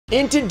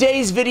In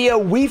today's video,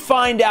 we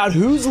find out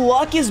whose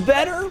luck is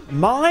better,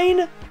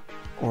 mine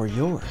or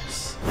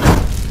yours.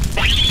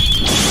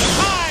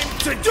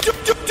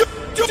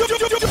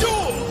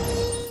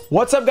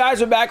 What's up,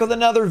 guys? We're back with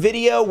another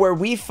video where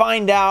we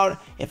find out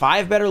if I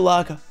have better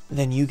luck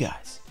than you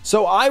guys.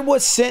 So I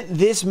was sent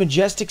this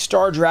Majestic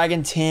Star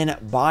Dragon tin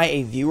by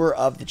a viewer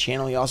of the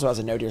channel. He also has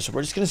a note here, so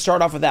we're just going to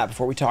start off with that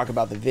before we talk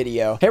about the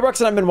video. Hey,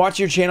 Ruxin, I've been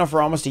watching your channel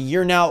for almost a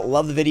year now.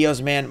 Love the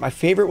videos, man. My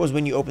favorite was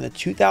when you opened the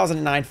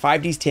 2009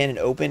 5Ds tin and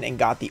opened and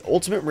got the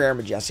ultimate rare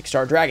Majestic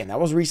Star Dragon. That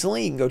was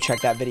recently. You can go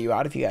check that video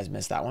out if you guys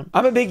missed that one.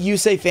 I'm a big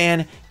Yusei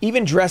fan,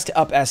 even dressed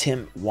up as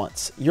him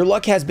once. Your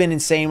luck has been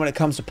insane when it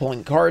comes to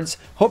pulling cards.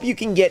 Hope you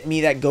can get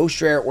me that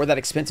ghost rare or that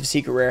expensive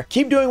secret rare.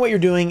 Keep doing what you're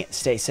doing.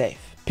 Stay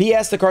safe.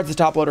 P.S. The card's the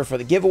top loader for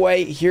the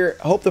giveaway. Here,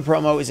 hope the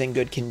promo is in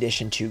good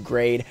condition to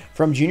grade.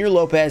 From Junior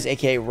Lopez,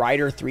 aka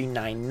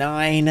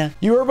Ryder399.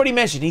 You heard what he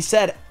mentioned. He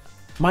said,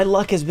 my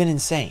luck has been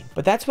insane,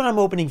 but that's when I'm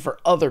opening for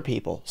other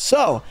people.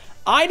 So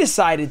I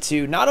decided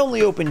to not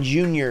only open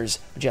Junior's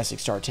Majestic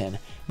Star tin,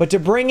 but to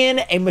bring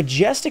in a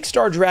Majestic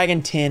Star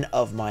Dragon tin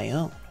of my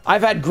own.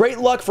 I've had great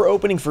luck for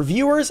opening for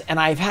viewers, and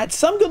I've had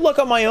some good luck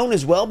on my own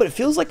as well, but it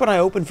feels like when I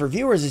open for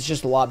viewers, it's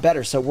just a lot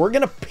better. So we're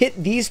going to pit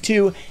these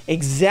two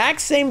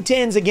exact same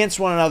tins against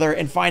one another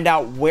and find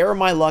out where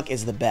my luck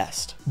is the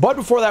best. But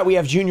before that, we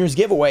have Junior's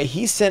giveaway.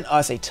 He sent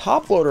us a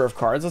top loader of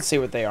cards. Let's see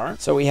what they are.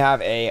 So we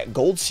have a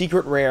Gold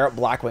Secret Rare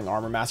Blackwing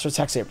Armor Master. It's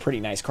actually a pretty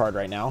nice card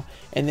right now.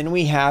 And then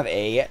we have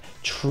a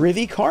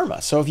Trivi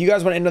Karma. So if you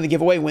guys want to enter the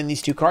giveaway, win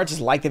these two cards,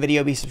 just like the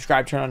video, be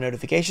subscribed, turn on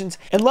notifications,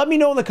 and let me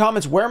know in the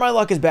comments where my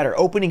luck is better,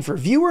 opening for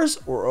viewers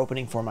or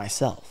opening for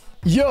myself.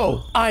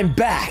 Yo, I'm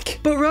back.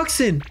 But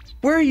Ruxin,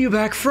 where are you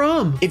back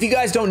from? If you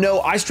guys don't know,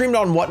 I streamed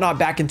on Whatnot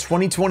back in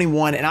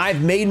 2021, and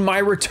I've made my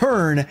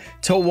return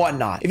to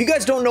Whatnot. If you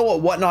guys don't know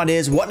what Whatnot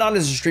is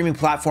a streaming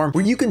platform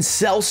where you can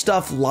sell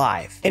stuff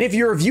live. And if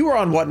you're a viewer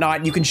on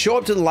Whatnot, you can show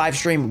up to the live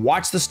stream,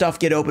 watch the stuff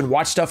get opened,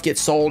 watch stuff get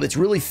sold. It's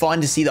really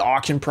fun to see the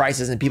auction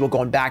prices and people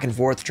going back and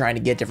forth trying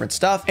to get different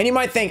stuff. And you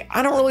might think,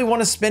 I don't really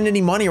want to spend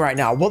any money right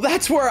now. Well,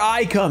 that's where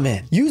I come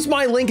in. Use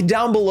my link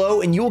down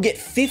below and you'll get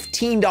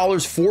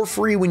 $15 for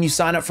free when you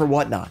sign up for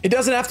Whatnot. It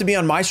doesn't have to be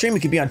on my stream.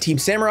 It could be on Team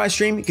Samurai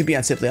stream. It could be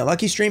on Simply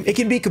Unlucky stream. It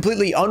can be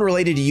completely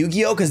unrelated to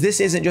Yu-Gi-Oh, because this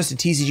isn't just a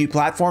TCG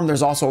platform.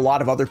 There's also a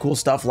lot of other cool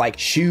stuff like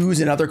shoes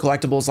and other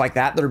collectibles like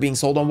that that are being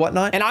sold on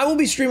Whatnot. And I will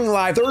be streaming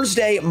live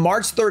Thursday,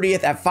 March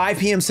 30th at 5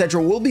 p.m.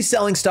 Central. We'll be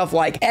selling stuff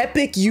like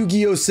epic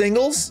Yu-Gi-Oh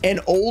singles and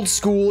old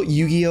school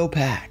Yu-Gi-Oh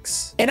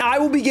packs. And I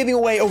will be giving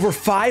away over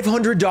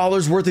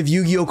 $500 worth of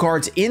Yu-Gi-Oh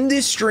cards in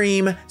this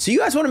stream. So you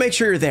guys want to make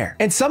sure you're there.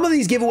 And some of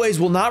these giveaways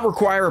will not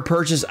require a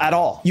purchase at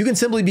all. You can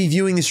simply be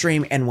viewing the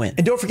stream and win.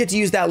 And don't forget to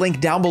use that link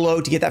down below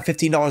to get that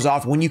 $15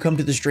 off when you come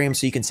to the stream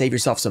so you can save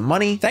yourself some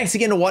money. Thanks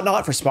again to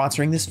Whatnot for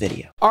sponsoring this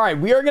video. All right,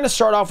 we are going to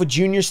start off with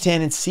Junior's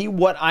 10 and see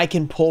what I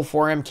can pull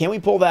for him. Can we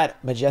pull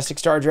that Majestic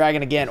Star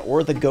Dragon again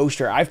or the Ghost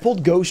Rare? I've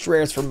pulled Ghost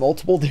Rares for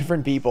multiple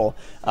different people.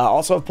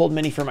 Also, I've pulled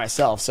many for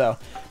myself. So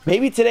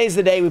maybe today's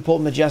the day we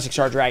pulled Majestic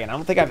Star Dragon. I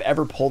don't think I've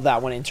ever pulled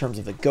that one in terms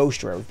of the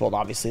Ghost Rare. We pulled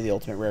obviously the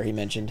Ultimate Rare he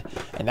mentioned,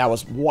 and that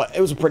was what it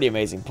was a pretty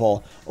amazing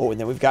pull. Oh, and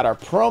then we've got our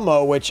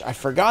promo, which I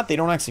forgot they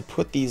don't actually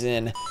put these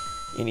in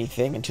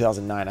anything in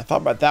 2009. I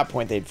thought by that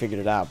point they'd figured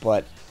it out,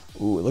 but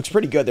ooh, it looks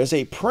pretty good. There's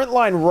a print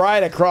line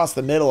right across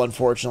the middle,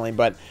 unfortunately,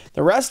 but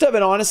the rest of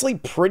it, honestly,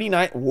 pretty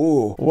nice.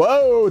 Whoa,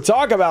 whoa,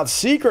 talk about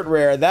secret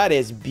rare. That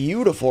is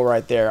beautiful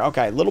right there.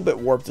 Okay, a little bit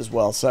warped as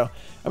well. So,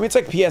 I mean, it's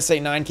like PSA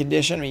 9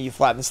 condition. I mean, you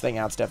flatten this thing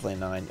out, it's definitely a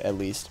 9 at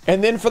least.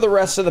 And then for the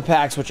rest of the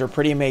packs, which are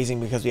pretty amazing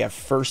because we have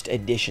first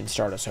edition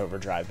Stardust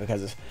Overdrive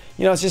because,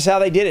 you know, it's just how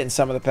they did it in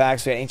some of the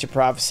packs. We had Ancient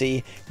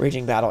Prophecy,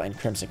 Raging Battle, and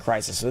Crimson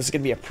Crisis. So this is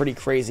going to be a pretty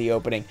crazy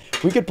opening.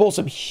 We could pull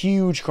some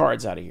huge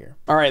cards out of here.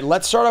 All right,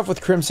 let's start off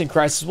with Crimson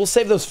Crisis. We'll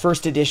save those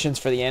first editions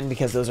for the end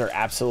because those are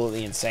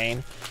absolutely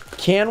insane.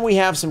 Can we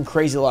have some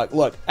crazy luck?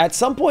 Look, at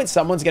some point,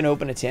 someone's going to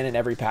open a tin and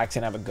every pack's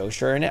going to have a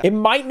Ghost Rare in it. It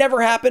might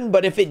never happen,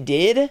 but if it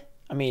did,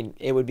 I mean,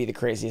 it would be the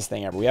craziest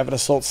thing ever. We have an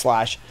Assault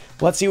Slash.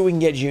 Let's see what we can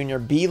get, Junior.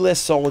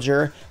 B-List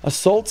Soldier,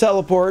 Assault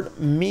Teleport,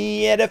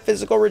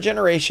 Metaphysical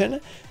Regeneration,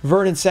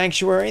 Verdant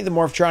Sanctuary, the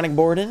Morphtronic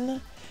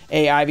Borden,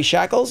 a Ivy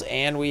Shackles,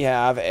 and we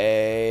have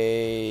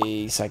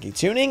a Psychic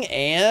Tuning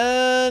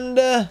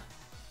and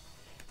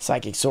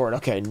Psychic Sword.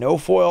 Okay, no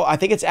foil. I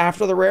think it's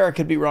after the rare. I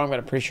could be wrong, but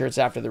I'm pretty sure it's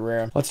after the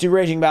rare. Let's do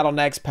Raging Battle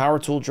next. Power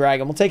Tool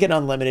Dragon. We'll take an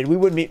unlimited. We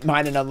wouldn't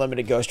mind an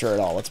unlimited Ghost Rare at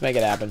all. Let's make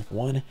it happen.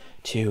 1,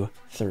 2,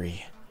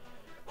 3.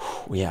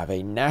 We have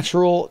a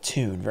Natural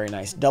Tune. Very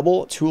nice.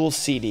 Double Tool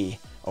CD.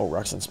 Oh,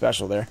 Ruxin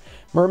Special there.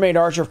 Mermaid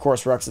Archer, of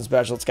course, Ruxin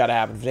Special. It's got to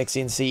happen.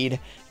 Phyrexian Seed.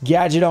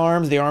 Gadget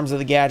Arms. The arms of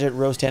the gadget.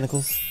 Rose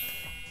Tentacles.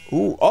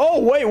 Ooh. Oh,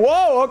 wait.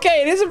 Whoa.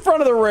 Okay, it is in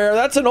front of the rare.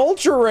 That's an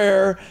ultra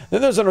rare.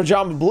 Then there's an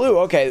Ojama Blue.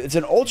 Okay, it's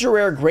an ultra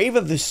rare Grave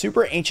of the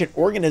Super Ancient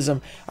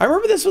Organism. I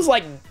remember this was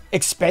like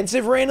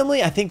expensive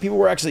randomly. I think people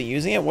were actually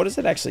using it. What does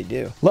it actually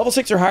do? Level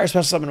 6 or higher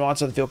special summon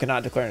monster on the field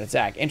cannot declare an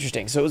attack.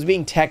 Interesting. So it was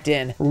being teched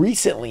in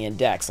recently in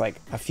decks, like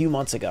a few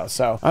months ago.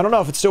 So I don't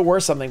know if it's still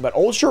worth something, but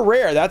ultra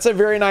rare. That's a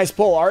very nice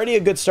pull. Already a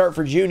good start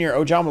for Junior.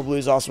 Ojama Blue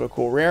is also a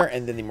cool rare,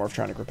 and then the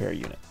Morphtronic Repair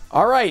unit.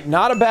 All right,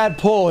 not a bad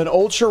pull. An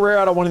ultra rare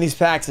out of one of these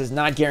packs is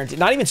not guaranteed.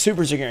 Not even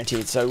supers are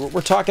guaranteed. So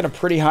we're talking a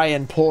pretty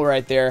high-end pull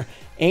right there.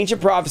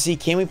 Ancient Prophecy.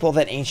 Can we pull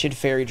that Ancient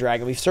Fairy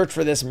Dragon? We've searched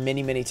for this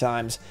many, many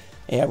times.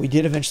 Yeah, we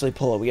did eventually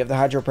pull it. We have the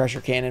Hydro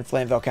Pressure Cannon,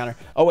 Flame Veil Counter.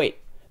 Oh, wait.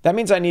 That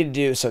means I need to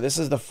do, so this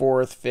is the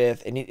 4th,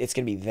 5th, and it's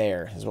going to be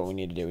there is what we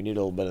need to do. We need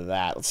a little bit of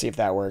that. Let's see if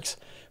that works.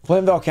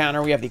 Flame Veil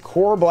Counter. We have the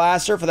Core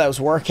Blaster for those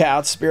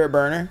workouts. Spirit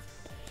Burner.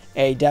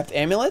 A Depth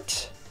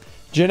Amulet.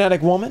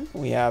 Genetic Woman.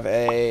 We have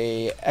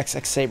a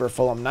XX Saber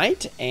Fulham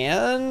Knight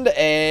and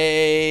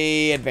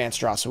a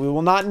Advanced Draw. So we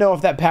will not know if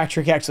that pack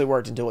trick actually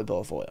worked until we pull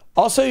a foil.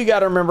 Also, you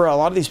got to remember a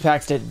lot of these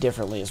packs did it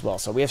differently as well.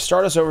 So we have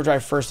Stardust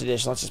Overdrive First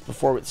Edition. Let's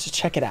just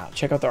check it out.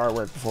 Check out the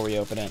artwork before we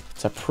open it.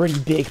 It's a pretty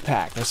big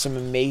pack. There's some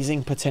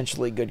amazing,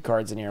 potentially good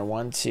cards in here.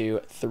 1,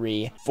 2,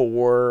 3,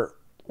 4.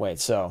 Wait,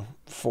 so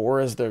 4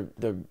 is the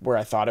where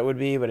I thought it would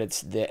be, but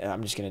it's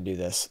I'm just gonna do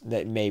this.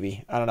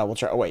 Maybe I don't know. We'll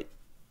try. Oh wait.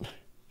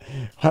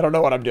 I don't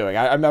know what I'm doing.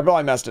 I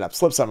probably messed it up.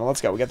 Slip Summon.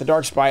 Let's go. We got the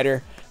Dark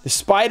Spider. The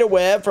Spider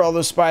Web for all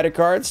those spider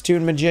cards.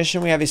 Toon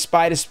Magician. We have a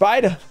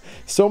Spider.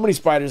 So many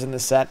spiders in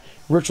this set.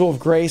 Ritual of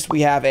Grace.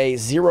 We have a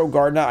Zero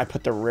Gardna. I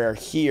put the rare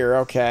here.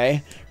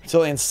 Okay.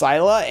 Reptilian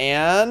Scylla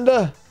and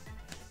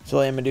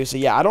Reptilian Medusa.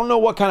 Yeah, I don't know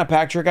what kind of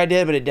pack trick I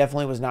did, but it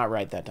definitely was not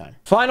right that time.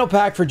 Final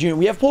pack for June.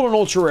 We have pulled an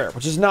Ultra Rare,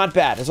 which is not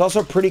bad. It's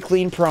also a pretty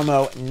clean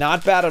promo.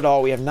 Not bad at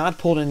all. We have not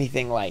pulled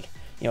anything like,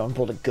 you know, I haven't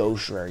pulled a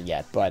Ghost Rare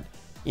yet, but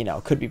you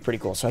know, could be pretty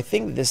cool. So I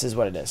think this is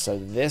what it is. So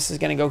this is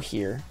going to go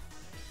here,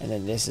 and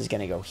then this is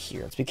going to go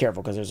here. Let's be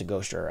careful because there's a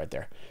Ghost Rare right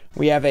there.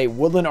 We have a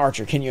Woodland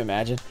Archer. Can you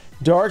imagine?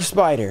 Dark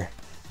Spider,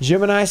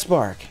 Gemini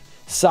Spark,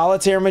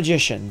 Solitaire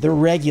Magician, the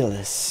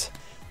Regulus,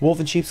 Wolf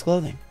in Sheep's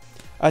Clothing,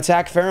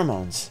 Attack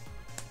Pheromones,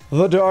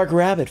 the Dark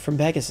Rabbit from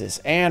Pegasus,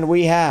 and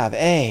we have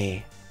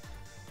a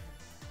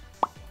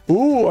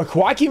a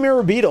Quacky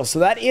Mirror Beetle. So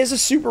that is a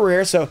super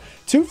rare. So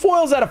 2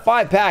 foils out of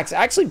 5 packs.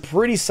 Actually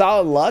pretty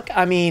solid luck.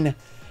 I mean,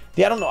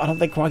 yeah, I don't know. I don't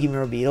think Quacky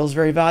Mirror Beetle is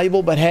very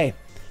valuable, but hey,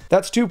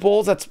 that's 2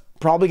 pulls. That's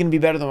probably going to be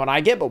better than what I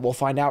get, but we'll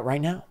find out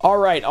right now. All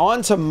right,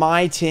 on to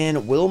my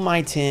tin. Will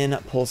my tin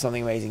pull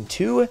something amazing?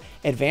 2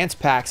 advanced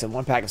packs and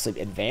 1 pack of sleep.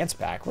 Advanced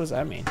pack? What does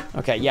that mean?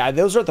 Okay, yeah,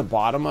 those are at the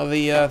bottom of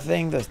the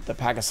thing, the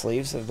pack of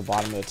sleeves at the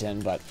bottom of the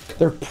tin, but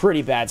they're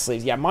pretty bad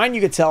sleeves. Yeah, mine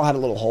you could tell had a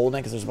little hole in it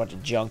because there's a bunch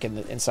of junk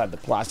inside the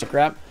plastic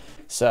wrap.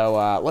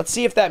 So let's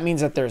see if that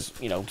means that there's,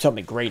 you know,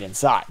 something great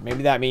inside.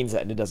 Maybe that means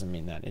that. It doesn't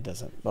mean that. It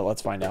doesn't. But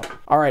let's find out.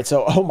 All right.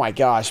 So, oh my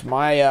gosh,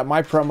 my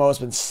my promo has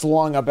been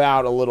slung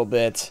about a little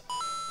bit.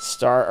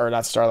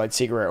 Not Starlight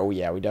Secret Rare. Oh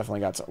yeah, we definitely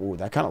got some. Ooh,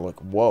 that kind of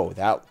look. Whoa,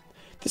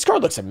 this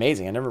card looks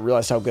amazing. I never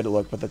realized how good it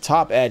looked, but the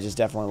top edge is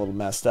definitely a little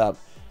messed up.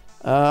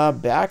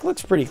 Back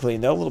looks pretty clean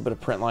though. A little bit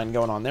of print line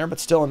going on there, but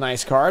still a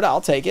nice card.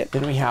 I'll take it.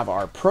 Then we have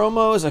our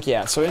promos. Okay,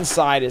 yeah, so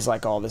inside is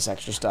like all this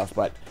extra stuff,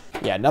 but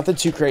yeah, nothing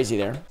too crazy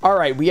there. All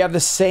right, we have the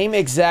same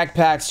exact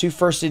packs, 2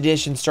 first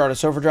edition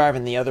Stardust Overdrive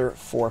and the other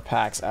 4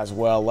 packs as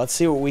well. Let's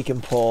see what we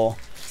can pull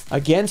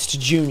against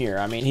Junior.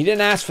 I mean, he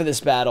didn't ask for this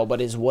battle,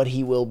 but is what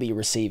he will be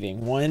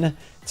receiving. 1,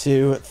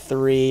 2,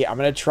 3. I'm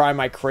going to try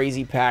my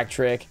crazy pack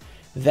trick.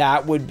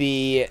 That would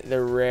be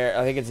the rare.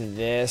 I think it's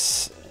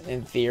this.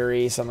 In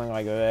theory, something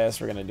like this.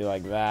 We're going to do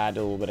like that,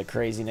 do a little bit of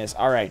craziness.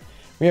 All right,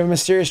 we have a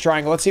Mysterious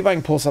Triangle. Let's see if I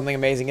can pull something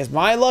amazing. Is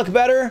my luck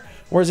better,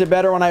 or is it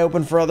better when I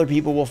open for other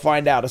people? We'll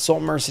find out.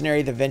 Assault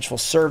Mercenary, the Vengeful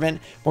Servant,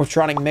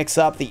 Morphtronic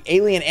Mix-Up, the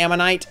Alien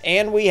Ammonite,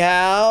 and we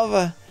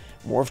have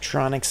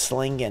Morphtronic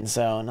Slingen,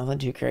 so nothing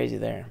too crazy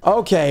there.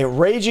 Okay,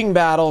 Raging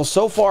Battle.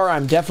 So far,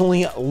 I'm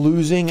definitely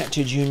losing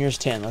to Junior's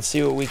 10. Let's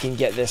see what we can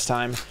get this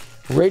time.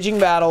 Raging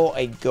Battle,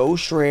 a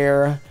Ghost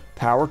Rare,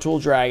 Power Tool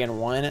Dragon,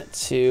 1,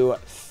 2,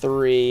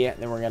 3.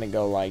 Then we're going to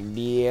go like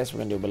this. We're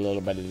going to do a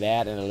little bit of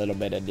that and a little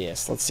bit of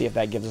this. Let's see if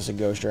that gives us a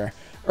Ghost Rare.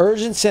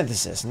 Urgent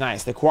Synthesis.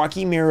 Nice. The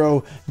Quacky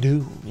Miro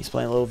Doom. He's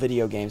playing little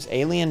video games.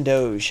 Alien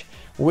Doge.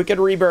 Wicked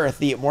Rebirth.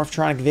 The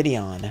Morphtronic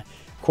Vidion.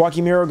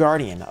 Quacky Miro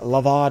Guardian.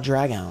 Lava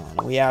Dragon.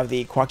 We have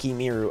the Quacky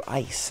Miro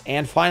Ice.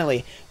 And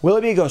finally, will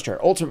it be a Ghost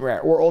Rare, Ultimate Rare,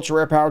 or Ultra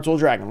Rare Power Tool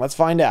Dragon? Let's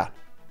find out.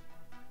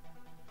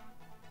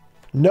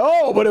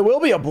 No, but it will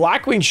be a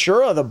Blackwing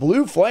Shura, the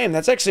Blue Flame.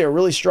 That's actually a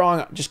really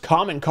strong, just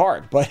common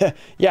card. But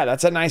yeah,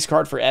 that's a nice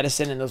card for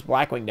Edison and those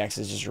Blackwing decks.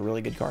 It's just a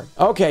really good card.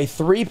 Okay,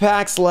 3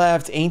 packs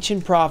left.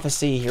 Ancient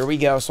Prophecy. Here we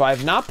go. So I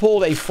have not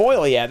pulled a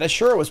foil yet. That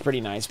Shura was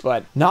pretty nice,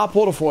 but not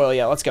pulled a foil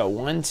yet. Let's go.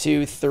 1,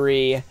 2,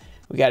 3.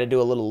 We got to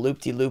do a little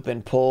loop-de-loop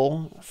and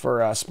pull for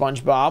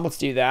SpongeBob. Let's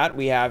do that.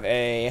 We have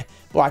a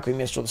Blackwing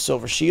Mistral, the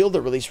Silver Shield,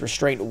 the Release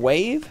Restraint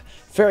Wave.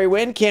 Fairy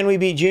Wind, can we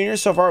beat Junior?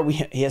 So far,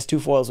 he has 2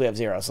 foils, we have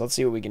 0. So let's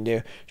see what we can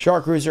do.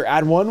 Shark Cruiser,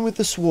 add 1 with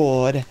the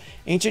Sword.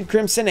 Ancient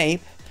Crimson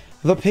Ape.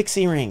 The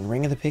Pixie Ring,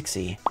 Ring of the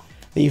Pixie.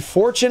 The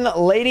Fortune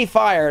Lady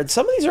Fire.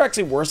 Some of these are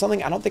actually worth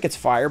something. I don't think it's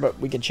fire, but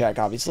we can check,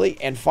 obviously.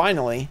 And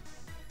finally,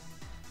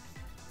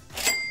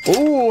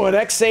 Ooh, an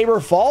X-Saber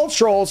Fall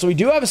Troll. So we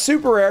do have a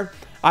super rare.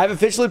 I've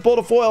officially pulled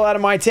a foil out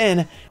of my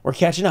tin. We're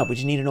catching up. We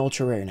just need an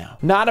ultra rare now.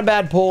 Not a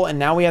bad pull, and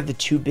now we have the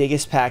 2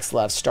 biggest packs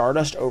left.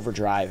 Stardust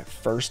Overdrive,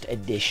 first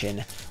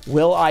edition.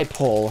 Will I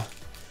pull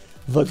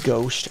the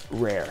Ghost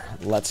Rare?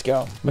 Let's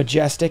go.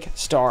 Majestic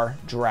Star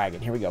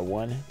Dragon. Here we go.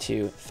 1,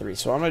 2, 3.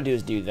 So what I'm going to do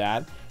is do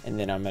that, and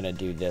then I'm going to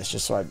do this,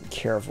 just so I'm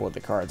careful with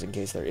the cards in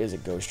case there is a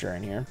Ghost Rare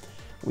in here.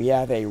 We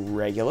have a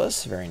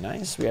Regulus, very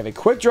nice. We have a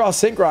Quick Draw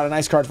Synchron, a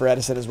nice card for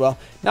Edison as well.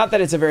 Not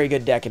that it's a very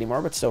good deck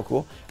anymore, but still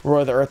cool. Roar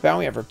of the Earthbound,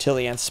 we have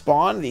Reptilian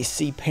Spawn, the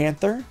Sea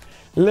Panther,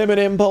 Limit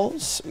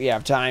Impulse, we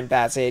have Time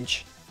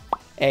Passage,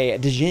 a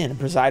Djinn,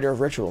 Presider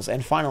of Rituals,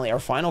 and finally, our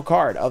final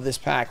card of this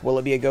pack. Will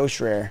it be a Ghost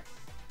Rare?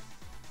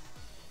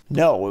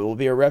 No, it will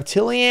be a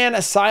Reptilian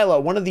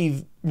Asilo, one of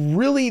the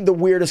really the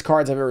weirdest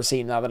cards I've ever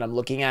seen now that I'm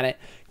looking at it.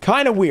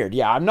 Kind of weird.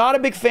 Yeah, I'm not a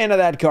big fan of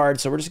that card,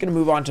 so we're just going to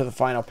move on to the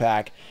final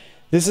pack.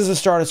 This is a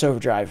Stardust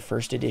Overdrive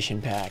first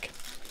edition pack.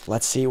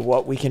 Let's see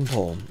what we can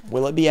pull.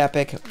 Will it be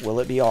epic? Will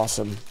it be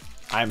awesome?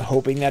 I'm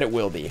hoping that it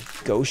will be.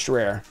 Ghost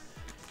Rare,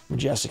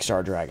 Majestic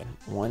Star Dragon.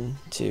 1,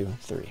 2,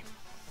 3.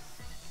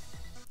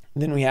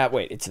 Then we have,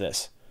 wait, it's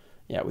this.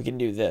 Yeah, we can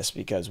do this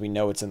because we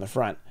know it's in the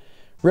front.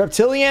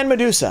 Reptilian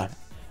Medusa,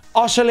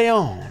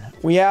 Oshaleon.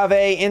 We have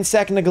a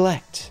Insect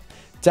Neglect.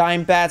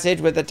 Time Passage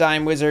with the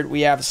Time Wizard.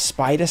 We have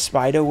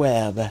Spider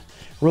Web.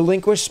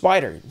 Relinquished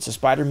Spider. It's a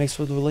spider mixed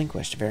with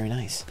relinquished. Very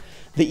nice.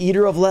 The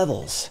Eater of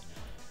Levels.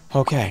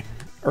 Okay.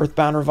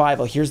 Earthbound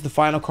Revival. Here's the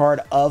final card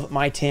of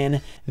my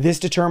tin. This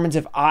determines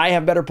if I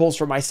have better pulls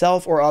for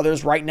myself or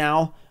others. Right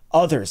now,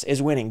 others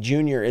is winning.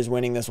 Junior is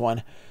winning this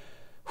one.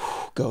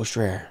 Ghost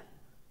Rare.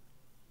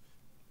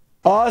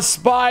 A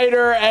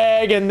Spider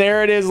Egg, and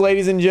there it is,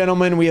 ladies and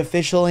gentlemen. We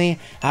officially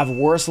have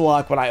worse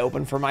luck when I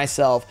open for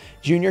myself.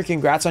 Junior,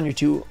 congrats on your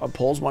 2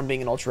 pulls, one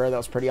being an ultra rare. That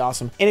was pretty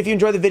awesome. And if you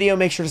enjoyed the video,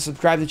 make sure to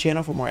subscribe to the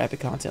channel for more epic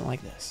content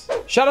like this.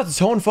 Shout out to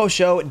Tone Fo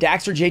Show,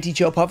 Daxter, JT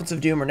Cho, Puffins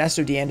of Doom,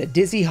 Ernesto Deanda,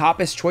 Dizzy,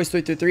 Hoppus, Choice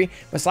 333,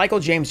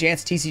 Macycle, James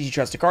Jantz, TCG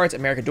Trusted Cards,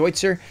 America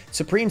Deutzer,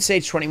 Supreme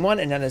Sage 21,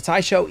 Ananda Tai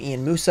Show,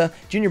 Ian Musa,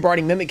 Junior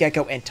Barty, Mimic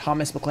Gecko, and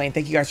Thomas McLean.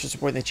 Thank you guys for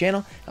supporting the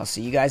channel. I'll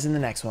see you guys in the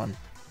next one.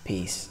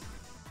 Peace.